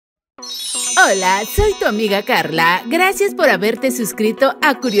Hola, soy tu amiga Carla. Gracias por haberte suscrito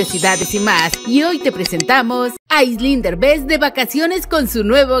a Curiosidades y más. Y hoy te presentamos a Aislinn Derbez de vacaciones con su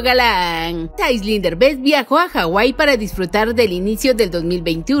nuevo galán. Aislinn Derbez viajó a Hawái para disfrutar del inicio del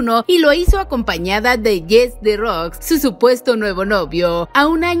 2021 y lo hizo acompañada de Jess de Rocks, su supuesto nuevo novio. A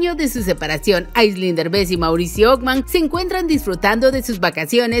un año de su separación, Aislinn Derbez y Mauricio Ockman se encuentran disfrutando de sus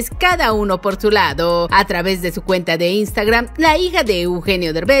vacaciones cada uno por su lado. A través de su cuenta de Instagram, la hija de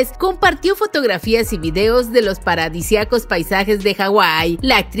Eugenio Derbez compartió fotografías y videos de los paradisíacos paisajes de Hawái.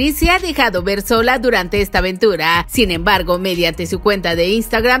 La actriz se ha dejado ver sola durante esta aventura. Sin embargo, mediante su cuenta de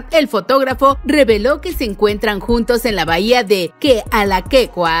Instagram, el fotógrafo reveló que se encuentran juntos en la bahía de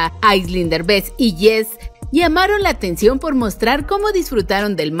Kealakekua. Aislinn Derbez y Jess llamaron la atención por mostrar cómo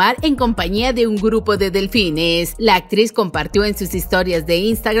disfrutaron del mar en compañía de un grupo de delfines. La actriz compartió en sus historias de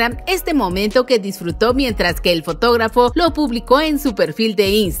Instagram este momento que disfrutó, mientras que el fotógrafo lo publicó en su perfil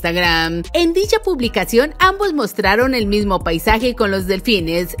de Instagram. En dicha publicación, ambos mostraron el mismo paisaje con los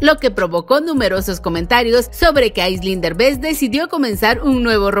delfines, lo que provocó numerosos comentarios sobre que Aislinn Derbez decidió comenzar un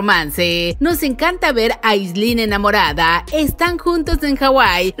nuevo romance. Nos encanta ver a Aislinn enamorada. Están juntos en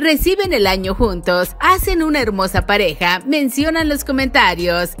Hawái, reciben el año juntos, hacen una hermosa pareja, mencionan los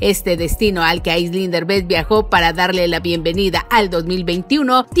comentarios. Este destino al que Aislinn Derbez viajó para darle la bienvenida al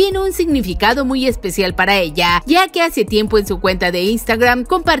 2021 tiene un significado muy especial para ella, ya que hace tiempo en su cuenta de Instagram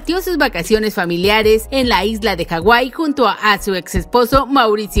compartió sus vacaciones familiares en la isla de Hawái junto a su ex esposo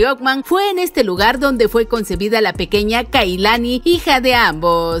Mauricio Ockman. Fue en este lugar donde fue concebida la pequeña Kailani, hija de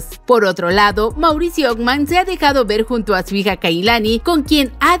ambos. Por otro lado, Mauricio Ockman se ha dejado ver junto a su hija Kailani, con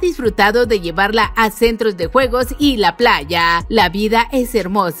quien ha disfrutado de llevarla a centros de juegos y la playa. La vida es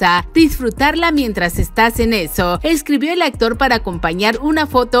hermosa, disfrutarla mientras estás en eso, escribió el actor para acompañar una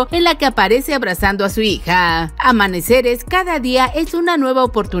foto en la que aparece abrazando a su hija. Amaneceres cada día es una nueva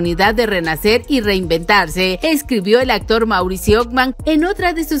oportunidad de renacer y reinventarse, escribió el actor Mauricio Ockman en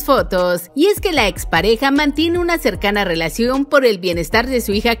otra de sus fotos. Y es que la expareja mantiene una cercana relación por el bienestar de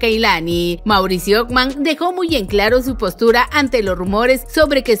su hija Kailani. Mauricio Ockman dejó muy en claro su postura ante los rumores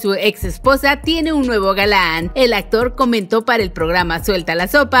sobre que su ex esposa tiene un nuevo galán. El actor comentó para el programa Suelta la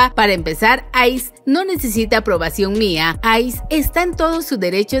Sopa: para empezar, Ais no necesita aprobación mía. Ais está en todo su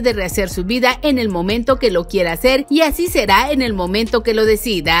derecho de rehacer su vida en el momento que lo quiera hacer, y así será en el momento que lo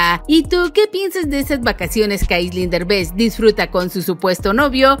decida. ¿Y tú qué piensas de esas vacaciones que Aislinn Derbez disfruta con su supuesto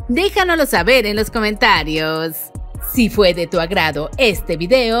novio? Déjanoslo saber en los comentarios. Si fue de tu agrado este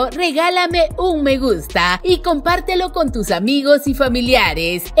video, regálame un me gusta y compártelo con tus amigos y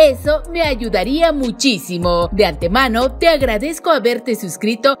familiares. Eso me ayudaría muchísimo. De antemano, te agradezco haberte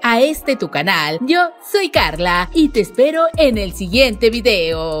suscrito a este tu canal. Yo soy Carla y te espero en el siguiente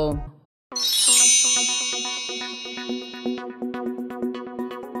video.